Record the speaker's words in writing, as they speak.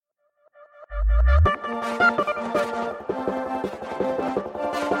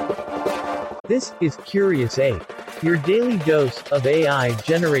This is Curious Ape, your daily dose of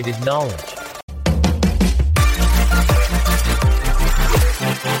AI-generated knowledge.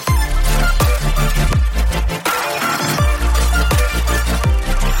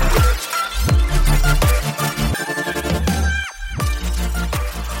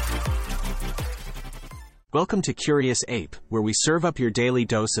 Welcome to Curious Ape, where we serve up your daily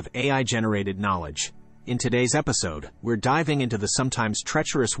dose of AI-generated knowledge. In today's episode, we're diving into the sometimes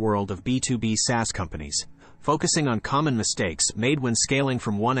treacherous world of B2B SaaS companies, focusing on common mistakes made when scaling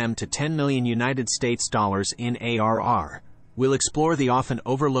from 1M to 10 million United States dollars in ARR. We'll explore the often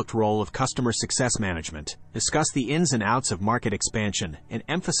overlooked role of customer success management, discuss the ins and outs of market expansion, and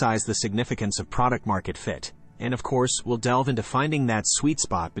emphasize the significance of product market fit. And of course, we'll delve into finding that sweet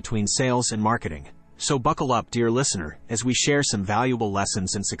spot between sales and marketing. So buckle up, dear listener, as we share some valuable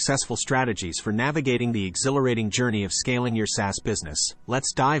lessons and successful strategies for navigating the exhilarating journey of scaling your SaaS business.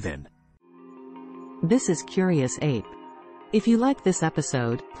 Let's dive in. This is Curious Ape. If you like this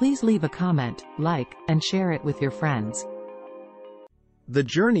episode, please leave a comment, like, and share it with your friends. The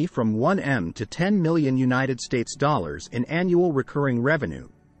journey from 1M to 10 million United States dollars in annual recurring revenue,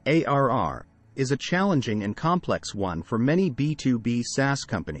 ARR, is a challenging and complex one for many B2B SaaS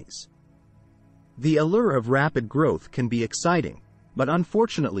companies. The allure of rapid growth can be exciting, but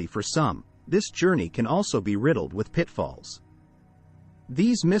unfortunately for some, this journey can also be riddled with pitfalls.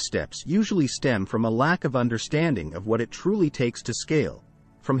 These missteps usually stem from a lack of understanding of what it truly takes to scale,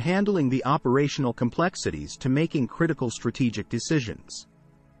 from handling the operational complexities to making critical strategic decisions.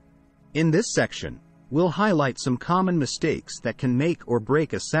 In this section, we'll highlight some common mistakes that can make or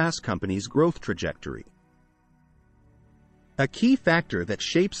break a SaaS company's growth trajectory. A key factor that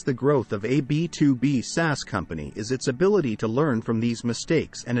shapes the growth of a B2B SaaS company is its ability to learn from these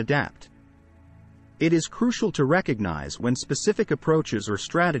mistakes and adapt. It is crucial to recognize when specific approaches or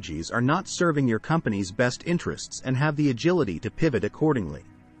strategies are not serving your company's best interests and have the agility to pivot accordingly.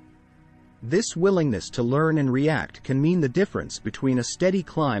 This willingness to learn and react can mean the difference between a steady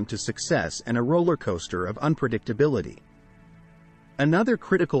climb to success and a roller coaster of unpredictability. Another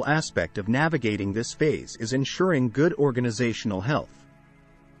critical aspect of navigating this phase is ensuring good organizational health.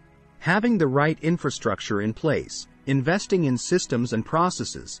 Having the right infrastructure in place, investing in systems and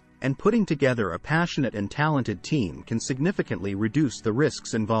processes, and putting together a passionate and talented team can significantly reduce the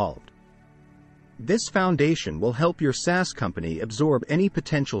risks involved. This foundation will help your SaaS company absorb any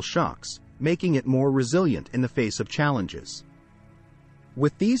potential shocks, making it more resilient in the face of challenges.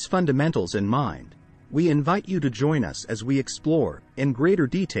 With these fundamentals in mind, we invite you to join us as we explore, in greater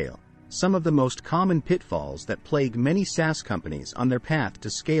detail, some of the most common pitfalls that plague many SaaS companies on their path to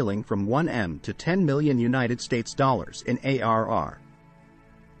scaling from 1M to 10 million United States dollars in ARR.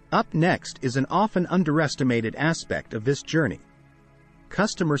 Up next is an often underestimated aspect of this journey: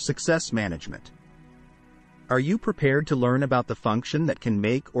 customer success management. Are you prepared to learn about the function that can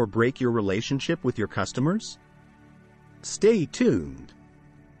make or break your relationship with your customers? Stay tuned.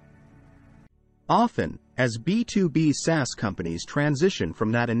 Often, as B2B SaaS companies transition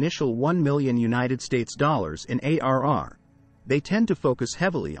from that initial 1 million United States dollars in ARR, they tend to focus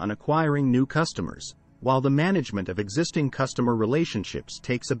heavily on acquiring new customers, while the management of existing customer relationships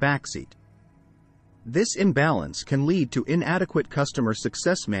takes a backseat. This imbalance can lead to inadequate customer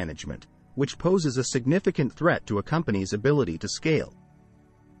success management, which poses a significant threat to a company's ability to scale.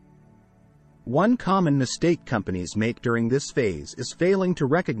 One common mistake companies make during this phase is failing to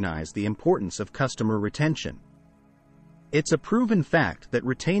recognize the importance of customer retention. It's a proven fact that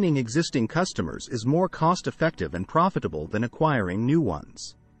retaining existing customers is more cost-effective and profitable than acquiring new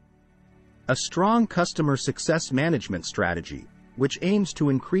ones. A strong customer success management strategy, which aims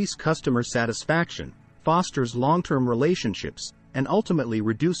to increase customer satisfaction, fosters long-term relationships, and ultimately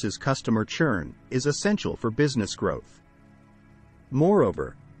reduces customer churn, is essential for business growth.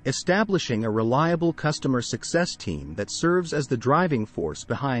 Moreover, establishing a reliable customer success team that serves as the driving force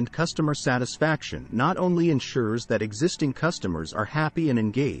behind customer satisfaction not only ensures that existing customers are happy and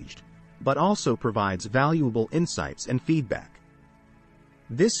engaged, but also provides valuable insights and feedback.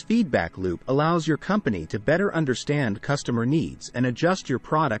 This feedback loop allows your company to better understand customer needs and adjust your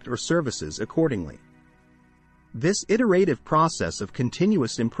product or services accordingly. This iterative process of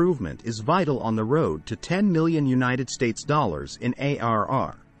continuous improvement is vital on the road to 10 million United States dollars in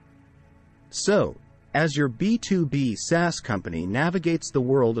ARR. So, as your B2B SaaS company navigates the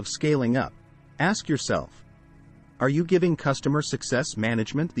world of scaling up, ask yourself, are you giving customer success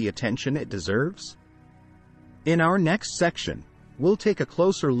management the attention it deserves? In our next section, we'll take a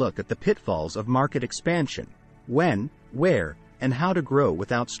closer look at the pitfalls of market expansion, when, where, and how to grow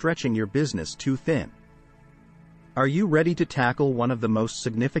without stretching your business too thin. Are you ready to tackle one of the most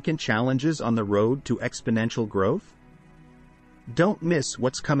significant challenges on the road to exponential growth? Don't miss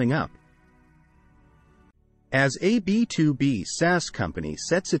what's coming up. As a B2B SaaS company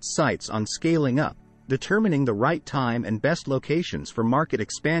sets its sights on scaling up, determining the right time and best locations for market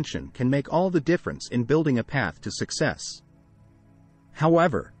expansion can make all the difference in building a path to success.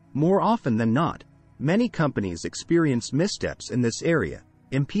 However, more often than not, many companies experience missteps in this area,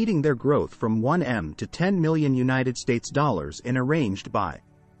 impeding their growth from 1M to 10 million United States dollars in a range by.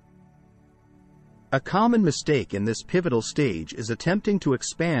 A common mistake in this pivotal stage is attempting to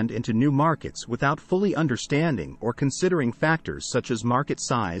expand into new markets without fully understanding or considering factors such as market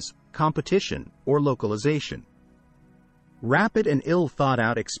size, competition, or localization. Rapid and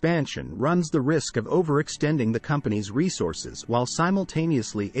ill-thought-out expansion runs the risk of overextending the company's resources while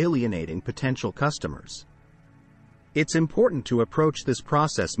simultaneously alienating potential customers. It's important to approach this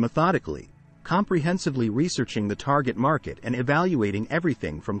process methodically, comprehensively researching the target market and evaluating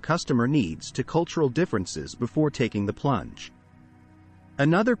everything from customer needs to cultural differences before taking the plunge.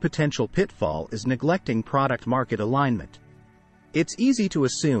 Another potential pitfall is neglecting product-market alignment. It's easy to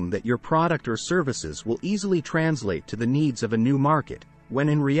assume that your product or services will easily translate to the needs of a new market, when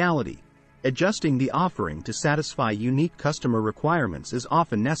in reality, adjusting the offering to satisfy unique customer requirements is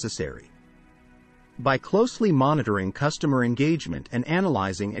often necessary. By closely monitoring customer engagement and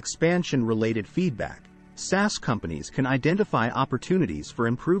analyzing expansion-related feedback, SaaS companies can identify opportunities for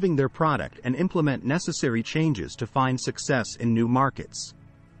improving their product and implement necessary changes to find success in new markets.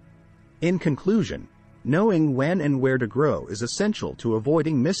 In conclusion, knowing when and where to grow is essential to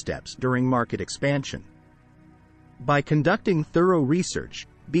avoiding missteps during market expansion. By conducting thorough research,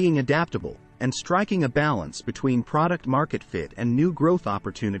 being adaptable, and striking a balance between product-market fit and new growth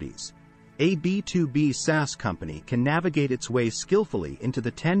opportunities, a B2B SaaS company can navigate its way skillfully into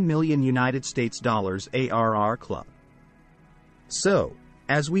the 10 million United States dollars ARR club. So,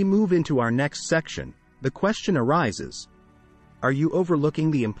 as we move into our next section, the question arises: are you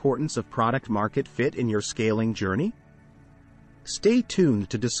overlooking the importance of product-market fit in your scaling journey? Stay tuned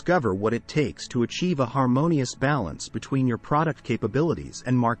to discover what it takes to achieve a harmonious balance between your product capabilities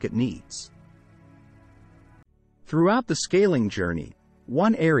and market needs. Throughout the scaling journey,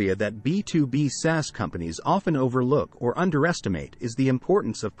 one area that B2B SaaS companies often overlook or underestimate is the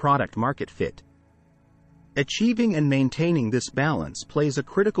importance of product-market fit. Achieving and maintaining this balance plays a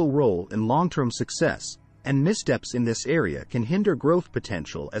critical role in long-term success, and missteps in this area can hinder growth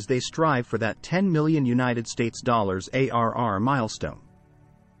potential as they strive for that 10 million United States dollars ARR milestone.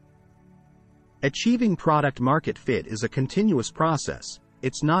 Achieving product-market fit is a continuous process,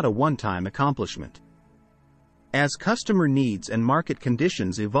 it's not a one-time accomplishment. As customer needs and market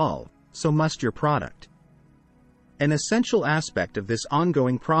conditions evolve, so must your product. An essential aspect of this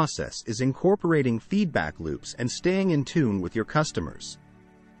ongoing process is incorporating feedback loops and staying in tune with your customers.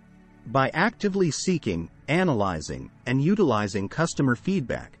 By actively seeking, analyzing, and utilizing customer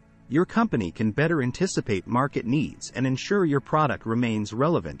feedback, your company can better anticipate market needs and ensure your product remains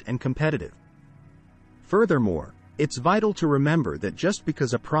relevant and competitive. Furthermore, it's vital to remember that just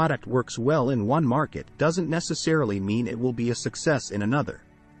because a product works well in one market doesn't necessarily mean it will be a success in another.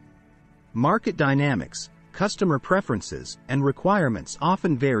 Market dynamics, customer preferences, and requirements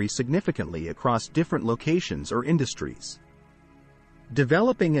often vary significantly across different locations or industries.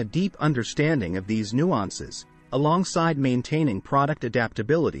 Developing a deep understanding of these nuances, alongside maintaining product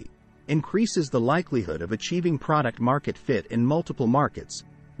adaptability, increases the likelihood of achieving product-market fit in multiple markets,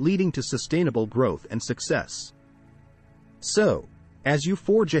 leading to sustainable growth and success. So, as you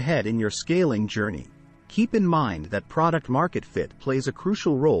forge ahead in your scaling journey, keep in mind that product-market fit plays a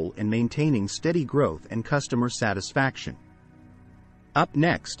crucial role in maintaining steady growth and customer satisfaction. Up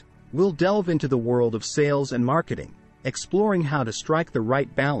next, we'll delve into the world of sales and marketing, exploring how to strike the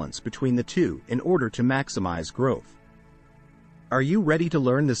right balance between the two in order to maximize growth. Are you ready to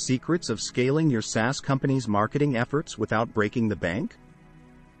learn the secrets of scaling your SaaS company's marketing efforts without breaking the bank?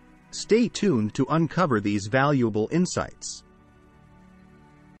 Stay tuned to uncover these valuable insights.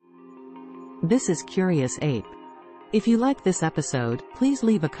 This is Curious Ape. If you like this episode, please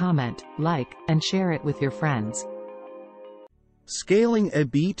leave a comment, like, and share it with your friends. Scaling a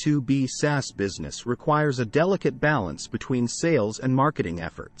B2B SaaS business requires a delicate balance between sales and marketing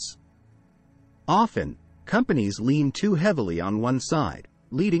efforts. Often, companies lean too heavily on one side,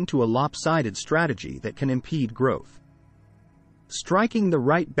 leading to a lopsided strategy that can impede growth. Striking the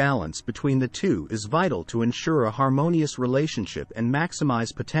right balance between the two is vital to ensure a harmonious relationship and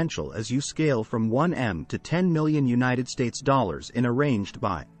maximize potential as you scale from 1M to 10 million United States dollars in a ranged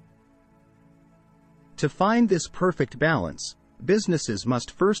by. To find this perfect balance, businesses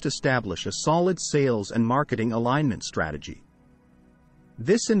must first establish a solid sales and marketing alignment strategy.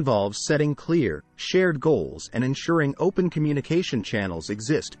 This involves setting clear, shared goals and ensuring open communication channels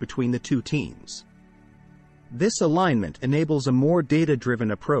exist between the two teams. This alignment enables a more data-driven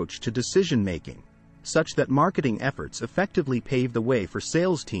approach to decision-making, such that marketing efforts effectively pave the way for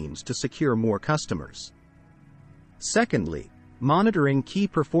sales teams to secure more customers. Secondly, monitoring key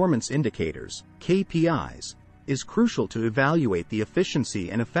performance indicators, KPIs, is crucial to evaluate the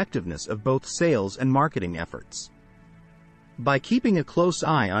efficiency and effectiveness of both sales and marketing efforts. By keeping a close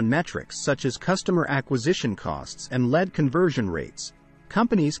eye on metrics such as customer acquisition costs and lead conversion rates,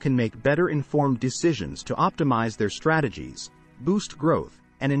 companies can make better informed decisions to optimize their strategies, boost growth,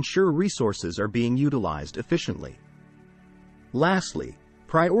 and ensure resources are being utilized efficiently. Lastly,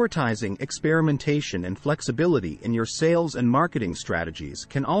 prioritizing experimentation and flexibility in your sales and marketing strategies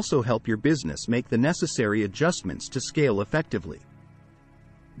can also help your business make the necessary adjustments to scale effectively.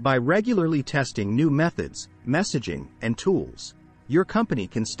 By regularly testing new methods, messaging, and tools, your company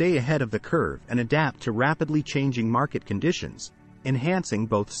can stay ahead of the curve and adapt to rapidly changing market conditions, enhancing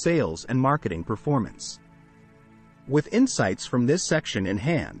both sales and marketing performance. With insights from this section in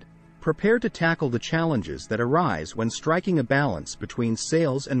hand, prepare to tackle the challenges that arise when striking a balance between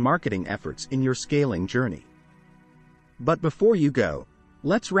sales and marketing efforts in your scaling journey. But before you go,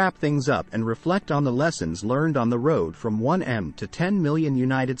 let's wrap things up and reflect on the lessons learned on the road from 1M to 10 million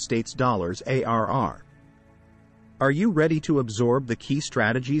United States dollars ARR. Are you ready to absorb the key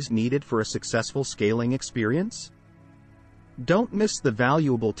strategies needed for a successful scaling experience? Don't miss the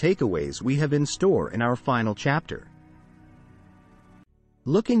valuable takeaways we have in store in our final chapter.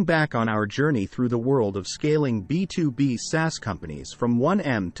 Looking back on our journey through the world of scaling B2B SaaS companies from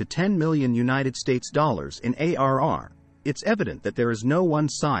 1M to 10 million United States dollars in ARR, it's evident that there is no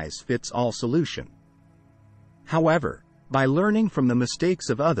one-size-fits-all solution. However, by learning from the mistakes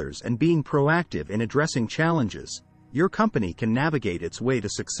of others and being proactive in addressing challenges, your company can navigate its way to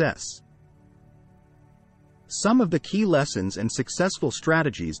success. Some of the key lessons and successful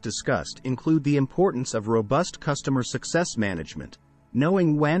strategies discussed include the importance of robust customer success management,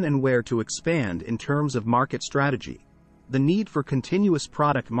 knowing when and where to expand in terms of market strategy, the need for continuous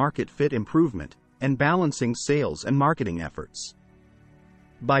product-market fit improvement, and balancing sales and marketing efforts.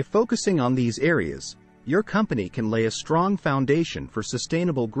 By focusing on these areas, your company can lay a strong foundation for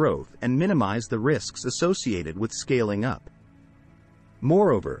sustainable growth and minimize the risks associated with scaling up.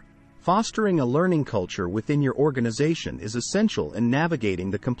 Moreover, fostering a learning culture within your organization is essential in navigating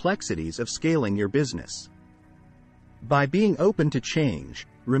the complexities of scaling your business. By being open to change,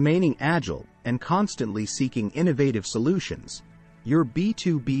 remaining agile, and constantly seeking innovative solutions, your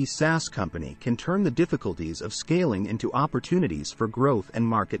B2B SaaS company can turn the difficulties of scaling into opportunities for growth and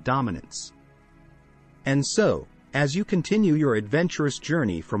market dominance. And so, as you continue your adventurous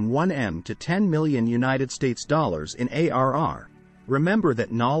journey from 1M to 10 million United States dollars in ARR, remember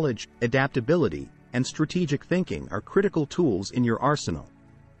that knowledge, adaptability, and strategic thinking are critical tools in your arsenal.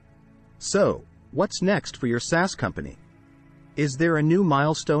 So, what's next for your SaaS company? Is there a new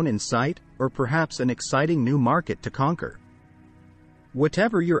milestone in sight, or perhaps an exciting new market to conquer?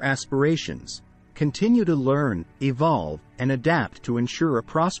 Whatever your aspirations, continue to learn, evolve, and adapt to ensure a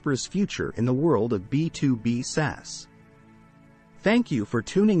prosperous future in the world of B2B SaaS. Thank you for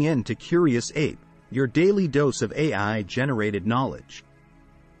tuning in to Curious Ape, your daily dose of AI-generated knowledge.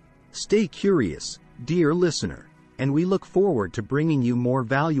 Stay curious, dear listener, and we look forward to bringing you more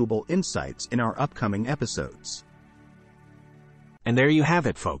valuable insights in our upcoming episodes. And there you have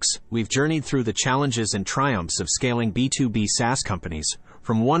it, folks. We've journeyed through the challenges and triumphs of scaling B2B SaaS companies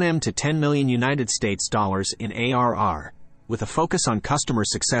from 1M to 10 million United States dollars in ARR. With a focus on customer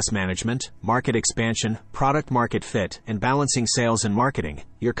success management, market expansion, product market fit, and balancing sales and marketing,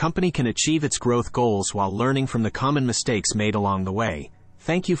 your company can achieve its growth goals while learning from the common mistakes made along the way.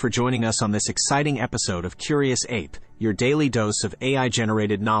 Thank you for joining us on this exciting episode of Curious Ape, your daily dose of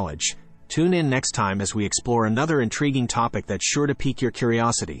AI-generated knowledge. Tune in next time as we explore another intriguing topic that's sure to pique your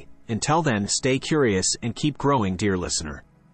curiosity. Until then, stay curious and keep growing, dear listener.